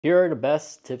Here are the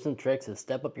best tips and tricks to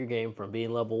step up your game from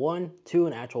being level 1 to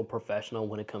an actual professional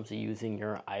when it comes to using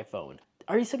your iPhone.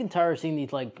 Are you sick and tired of seeing these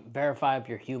verify if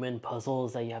you're human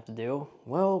puzzles that you have to do?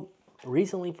 Well,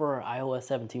 recently for iOS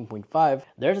 17.5,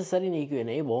 there's a setting that you can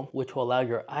enable which will allow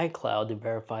your iCloud to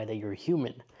verify that you're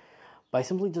human by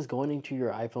simply just going into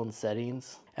your iPhone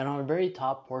settings, and on the very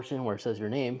top portion where it says your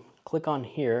name, click on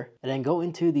here and then go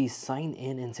into the sign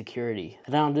in and security.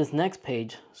 And then on this next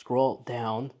page, scroll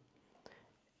down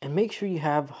and make sure you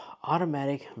have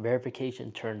automatic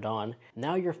verification turned on.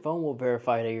 Now your phone will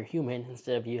verify that you're human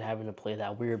instead of you having to play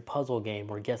that weird puzzle game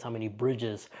or guess how many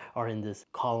bridges are in this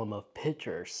column of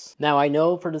pictures. Now I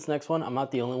know for this next one, I'm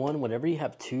not the only one. Whenever you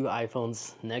have two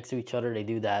iPhones next to each other, they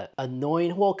do that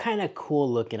annoying, well, kind of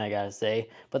cool looking, I gotta say,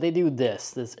 but they do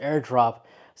this airdrop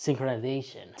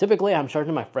synchronization. Typically, I'm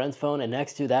charging my friend's phone, and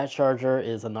next to that charger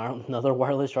is another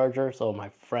wireless charger. So my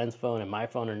friend's phone and my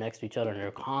phone are next to each other, and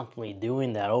they're constantly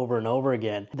doing that over and over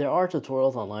again. There are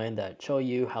tutorials online that show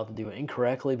you how to do it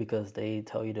incorrectly because they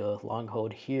tell you to long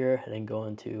hold here and then go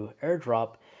into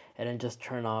airdrop and then just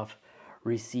turn off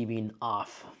receiving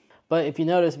off. But if you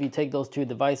notice, if you take those two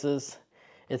devices,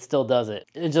 it still does it.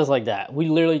 It's just like that. We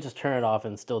literally just turn it off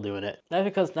and still doing it. That's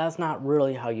because that's not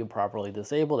really how you properly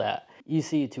disable that. You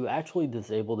see, to actually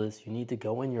disable this, you need to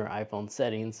go in your iPhone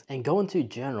settings and go into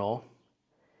general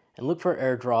and look for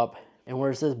airdrop, and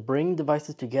where it says bring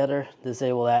devices together,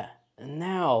 disable that. And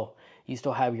now you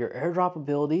still have your airdrop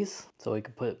abilities, so you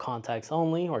can put contacts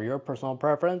only or your personal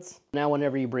preference. Now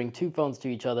whenever you bring two phones to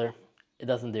each other, it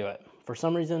doesn't do it. For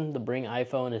some reason, the bring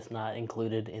iPhone is not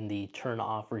included in the turn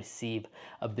off receive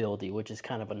ability, which is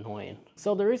kind of annoying.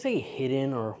 So there is a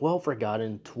hidden or well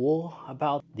forgotten tool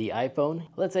about the iPhone.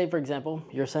 Let's say, for example,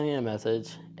 you're sending a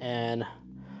message and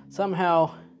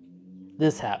somehow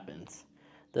this happens.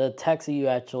 The text that you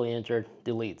actually entered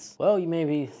deletes. Well, you may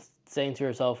be saying to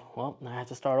yourself, well, I have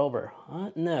to start over.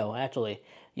 No, actually,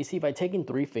 you see, by taking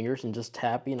 3 fingers and just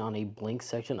tapping on a blank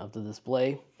section of the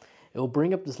display, it will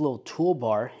bring up this little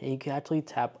toolbar and you can actually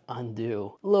tap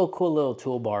undo. A little cool little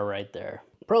toolbar right there.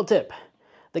 Pro tip,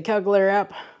 the calculator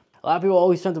app. A lot of people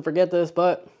always tend to forget this,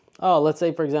 but let's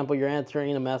say for example, you're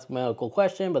answering a mathematical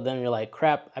question, but then you're like,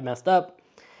 crap, I messed up.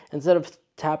 Instead of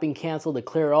tapping cancel to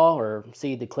clear all, or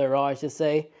C to clear all, I should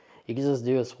say, you can just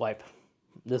do a swipe.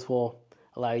 This will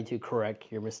allow you to correct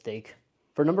your mistake.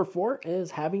 For number 4 is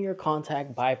having your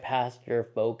contact bypass your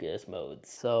focus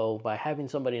modes. So by having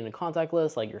somebody in a contact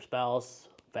list, like your spouse,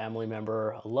 family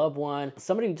member, a loved one,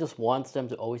 somebody who just wants them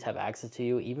to always have access to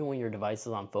you, even when your device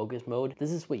is on focus mode, this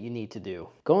is what you need to do.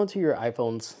 Go into your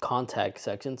iPhone's contact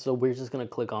section. So we're just gonna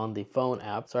click on the phone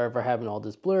app. Sorry for having all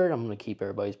this blurred. I'm gonna keep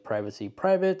everybody's privacy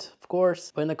private, of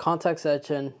course. But in the contact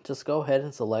section, just go ahead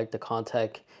and select the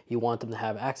contact you want them to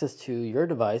have access to your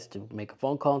device to make a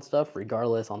phone call and stuff,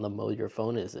 regardless on the mode your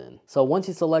phone is in. So once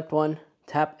you select one,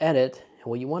 tap edit. And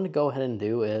what you want to go ahead and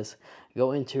do is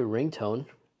go into ringtone,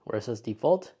 where it says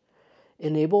default,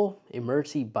 enable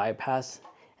emergency bypass,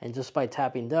 and just by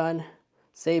tapping done,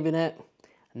 saving it,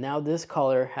 now this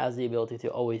caller has the ability to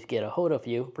always get a hold of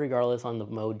you regardless on the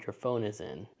mode your phone is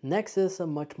in. Next is a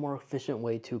much more efficient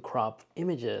way to crop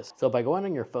images. So by going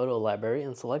on your photo library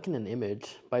and selecting an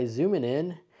image, by zooming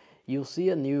in, you'll see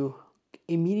a new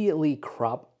immediately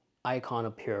crop icon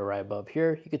appear right above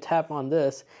here. You could tap on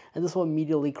this and this will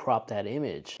immediately crop that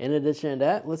image. In addition to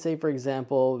that, let's say for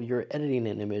example, you're editing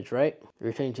an image, right?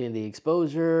 You're changing the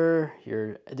exposure,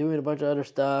 you're doing a bunch of other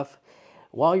stuff.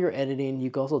 While you're editing,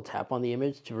 you can also tap on the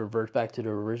image to revert back to the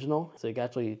original, so you can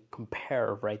actually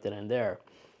compare right then and there.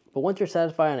 But once you're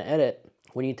satisfied on edit,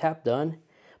 when you tap done,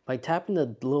 by tapping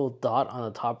the little dot on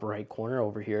the top right corner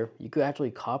over here, you could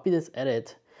actually copy this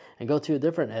edit and go to a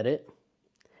different edit,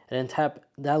 and then tap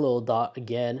that little dot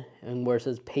again, and where it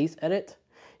says paste edit,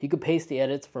 you could paste the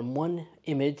edits from one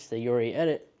image that you already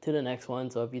edit to the next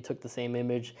one. So if you took the same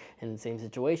image in the same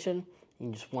situation,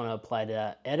 you just want to apply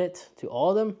that edit to all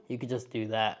of them, you could just do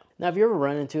that. Now, if you ever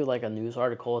run into like a news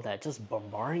article that just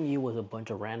bombarding you with a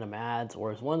bunch of random ads,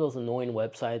 or it's one of those annoying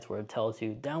websites where it tells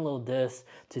you download this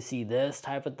to see this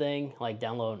type of thing, like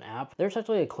download an app, there's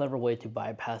actually a clever way to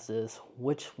bypass this,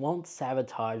 which won't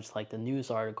sabotage like the news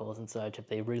articles and such if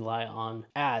they rely on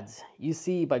ads. You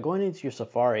see, by going into your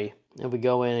Safari, if we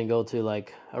go in and go to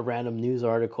like a random news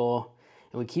article,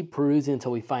 and we keep perusing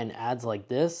until we find ads like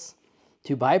this,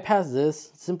 to bypass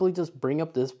this, simply just bring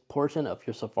up this portion of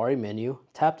your Safari menu,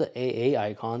 tap the AA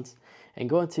icons, and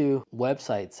go into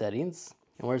website settings.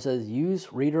 And where it says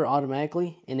use reader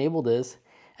automatically, enable this.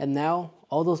 And now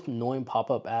all those annoying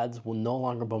pop-up ads will no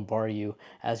longer bombard you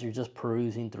as you're just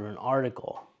perusing through an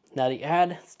article. Now the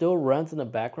ad still runs in the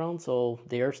background, so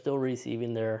they are still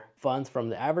receiving their funds from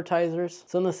the advertisers.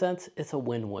 So in a sense, it's a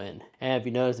win-win. And if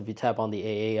you notice, if you tap on the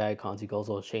AA icons, you can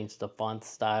also change the font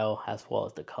style as well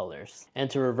as the colors. And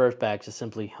to reverse back, just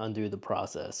simply undo the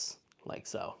process like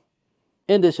so.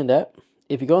 In addition to that,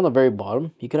 if you go on the very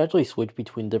bottom, you can actually switch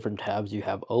between different tabs you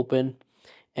have open.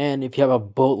 And if you have a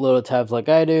boatload of tabs like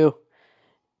I do,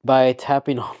 by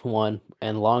tapping on one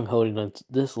and long holding on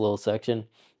this little section,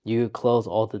 you close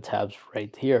all the tabs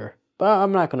right here. But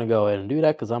I'm not going to go ahead and do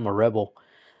that because I'm a rebel.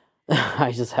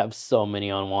 I just have so many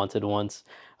unwanted ones.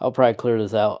 I'll probably clear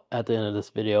this out at the end of this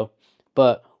video.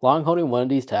 But long holding one of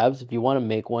these tabs, if you want to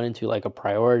make one into like a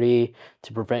priority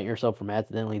to prevent yourself from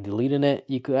accidentally deleting it,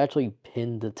 you could actually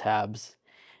pin the tabs.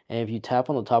 And if you tap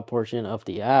on the top portion of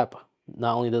the app,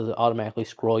 not only does it automatically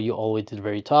scroll you all the way to the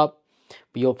very top,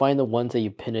 but you'll find the ones that you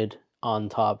pinned on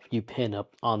top, you pin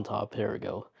up on top. There we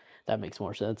go. That makes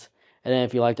more sense. And then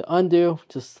if you like to undo,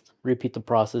 just repeat the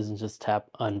process and just tap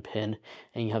unpin,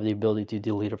 and you have the ability to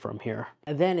delete it from here.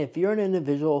 And then if you're an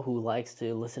individual who likes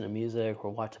to listen to music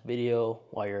or watch a video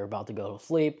while you're about to go to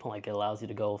sleep, like it allows you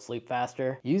to go to sleep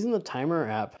faster, using the timer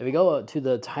app, if you go to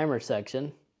the timer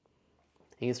section,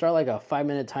 you can start like a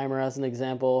 5-minute timer as an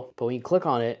example, but when you click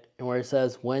on it and where it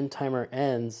says when timer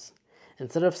ends,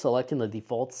 instead of selecting the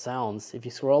default sounds, if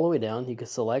you scroll all the way down, you can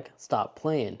select stop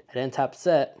playing and then tap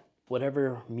set.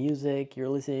 Whatever music you're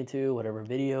listening to, whatever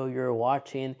video you're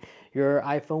watching, your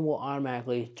iPhone will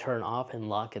automatically turn off and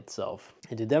lock itself.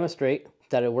 And to demonstrate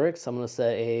that it works, I'm going to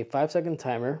set a 5-second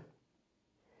timer.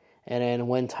 And then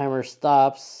when timer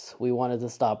stops, we want it to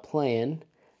stop playing.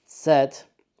 Set,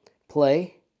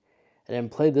 play, and then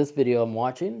play this video I'm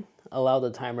watching. Allow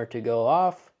the timer to go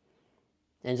off.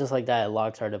 And just like that, it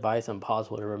locks our device and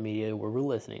pauses whatever media we're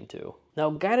listening to.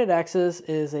 Now, guided access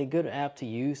is a good app to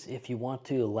use if you want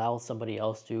to allow somebody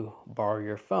else to borrow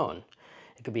your phone.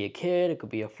 It could be a kid, it could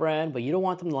be a friend, but you don't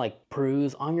want them to like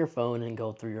peruse on your phone and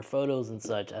go through your photos and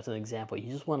such. As an example, you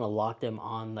just want to lock them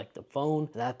on like the phone.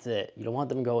 That's it. You don't want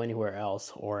them to go anywhere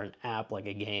else or an app like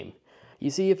a game.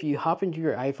 You see, if you hop into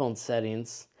your iPhone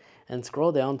settings and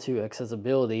scroll down to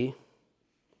accessibility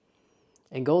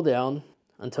and go down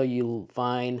until you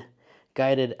find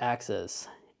guided access.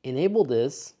 Enable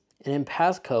this, and in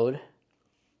passcode,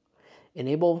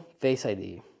 enable Face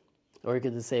ID, or you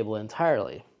can disable it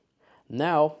entirely.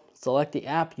 Now, select the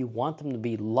app you want them to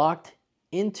be locked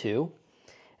into,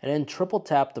 and then triple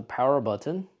tap the power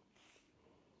button.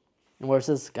 And where it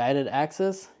says guided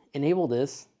access, enable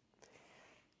this,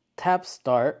 tap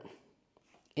start,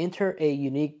 enter a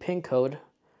unique PIN code,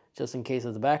 just in case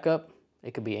it's a backup.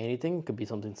 It could be anything. It could be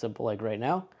something simple like right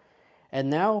now. And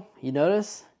now you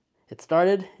notice it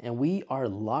started and we are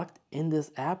locked in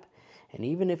this app. And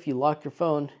even if you lock your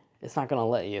phone, it's not going to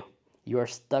let you. You are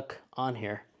stuck on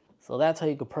here. So that's how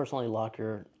you could personally lock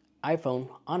your iPhone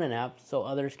on an app so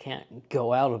others can't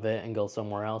go out of it and go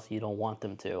somewhere else you don't want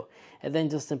them to. And then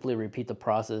just simply repeat the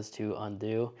process to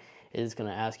undo. It is going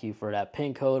to ask you for that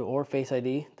PIN code or Face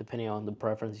ID, depending on the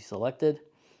preference you selected.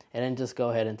 And then just go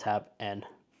ahead and tap end.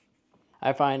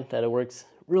 I find that it works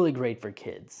really great for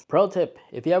kids. Pro tip,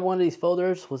 if you have one of these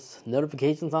folders with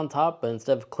notifications on top, but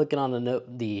instead of clicking on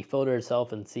the folder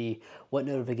itself and see what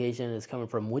notification is coming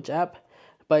from which app,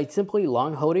 by simply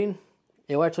long holding,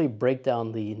 it will actually break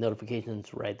down the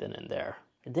notifications right then and there.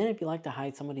 And then if you like to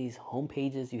hide some of these home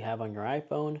pages you have on your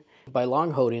iPhone, by long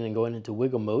holding and going into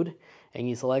wiggle mode, and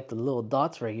you select the little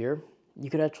dots right here, you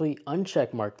could actually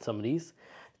uncheck mark some of these.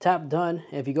 Tap done,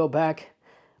 and if you go back,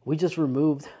 we just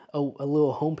removed a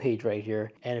little home page right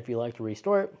here. And if you like to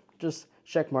restore it, just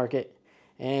check mark it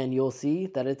and you'll see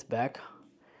that it's back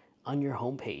on your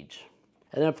home page.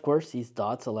 And then of course, these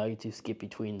dots allow you to skip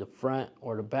between the front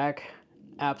or the back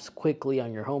apps quickly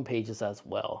on your home pages as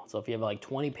well. So if you have like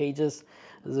 20 pages,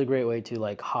 this is a great way to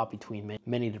like hop between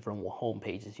many different home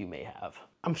pages you may have.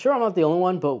 I'm sure I'm not the only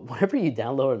one, but whenever you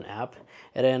download an app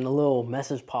and then a little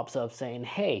message pops up saying,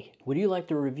 hey, would you like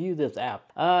to review this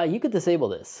app? You could disable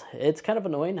this. It's kind of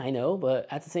annoying, I know, but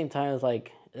at the same time, it's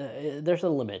like, there's a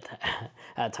limit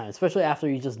at times, especially after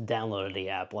you just downloaded the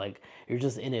app. Like you're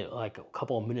just in it like a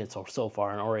couple of minutes or so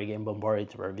far and already getting bombarded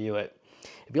to review it.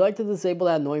 If you like to disable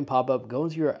that annoying pop-up, go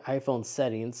into your iPhone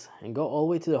settings and go all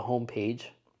the way to the home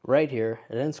page right here,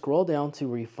 and then scroll down to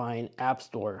Refine App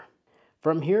Store.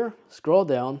 From here, scroll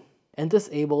down and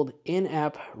disable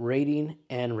in-app rating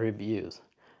and reviews.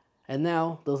 And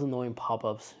now those annoying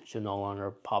pop-ups should no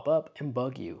longer pop up and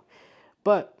bug you.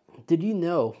 But did you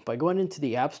know by going into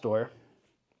the App Store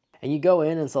and you go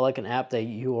in and select an app that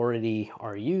you already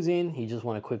are using, you just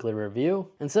want to quickly review,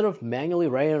 instead of manually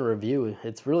writing a review,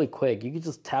 it's really quick. You can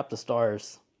just tap the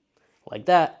stars like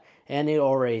that, and it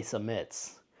already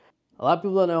submits. A lot of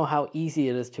people don't know how easy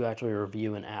it is to actually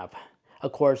review an app.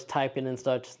 Of course, typing and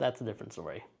such, that's a different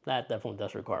story. That definitely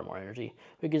does require more energy.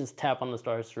 We can just tap on the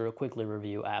stars to quickly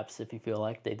review apps if you feel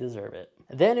like they deserve it.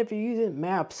 Then if you're using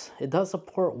maps, it does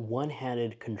support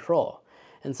one-handed control.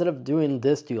 Instead of doing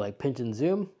this to like pinch and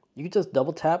zoom, you can just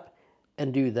double tap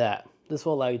and do that. This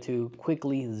will allow you to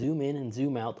quickly zoom in and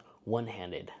zoom out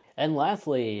one-handed. And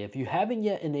lastly, if you haven't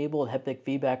yet enabled haptic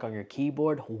feedback on your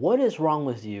keyboard, what is wrong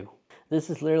with you? This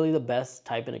is literally the best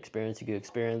typing experience you could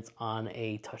experience on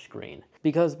a touchscreen.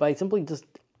 Because by simply just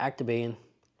activating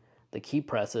the key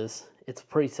presses, it's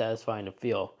pretty satisfying to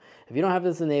feel. If you don't have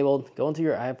this enabled, go into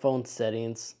your iPhone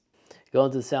settings, go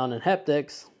into sound and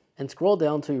haptics, and scroll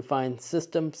down till you find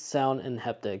system, sound, and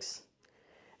haptics.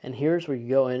 And here's where you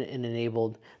go in and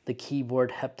enable the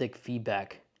keyboard haptic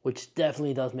feedback, which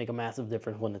definitely does make a massive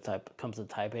difference when it comes to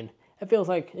typing. It feels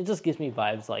like, it just gives me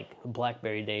vibes like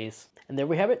BlackBerry days. And there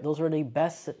we have it. Those are the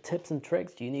best tips and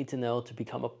tricks you need to know to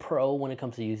become a pro when it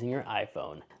comes to using your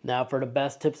iPhone. Now for the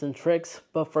best tips and tricks,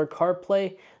 but for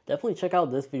CarPlay, definitely check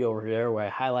out this video over here where I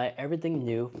highlight everything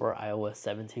new for iOS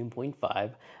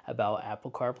 17.5 about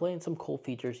Apple CarPlay and some cool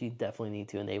features you definitely need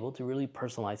to enable to really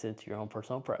personalize it to your own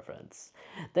personal preference.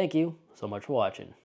 Thank you so much for watching.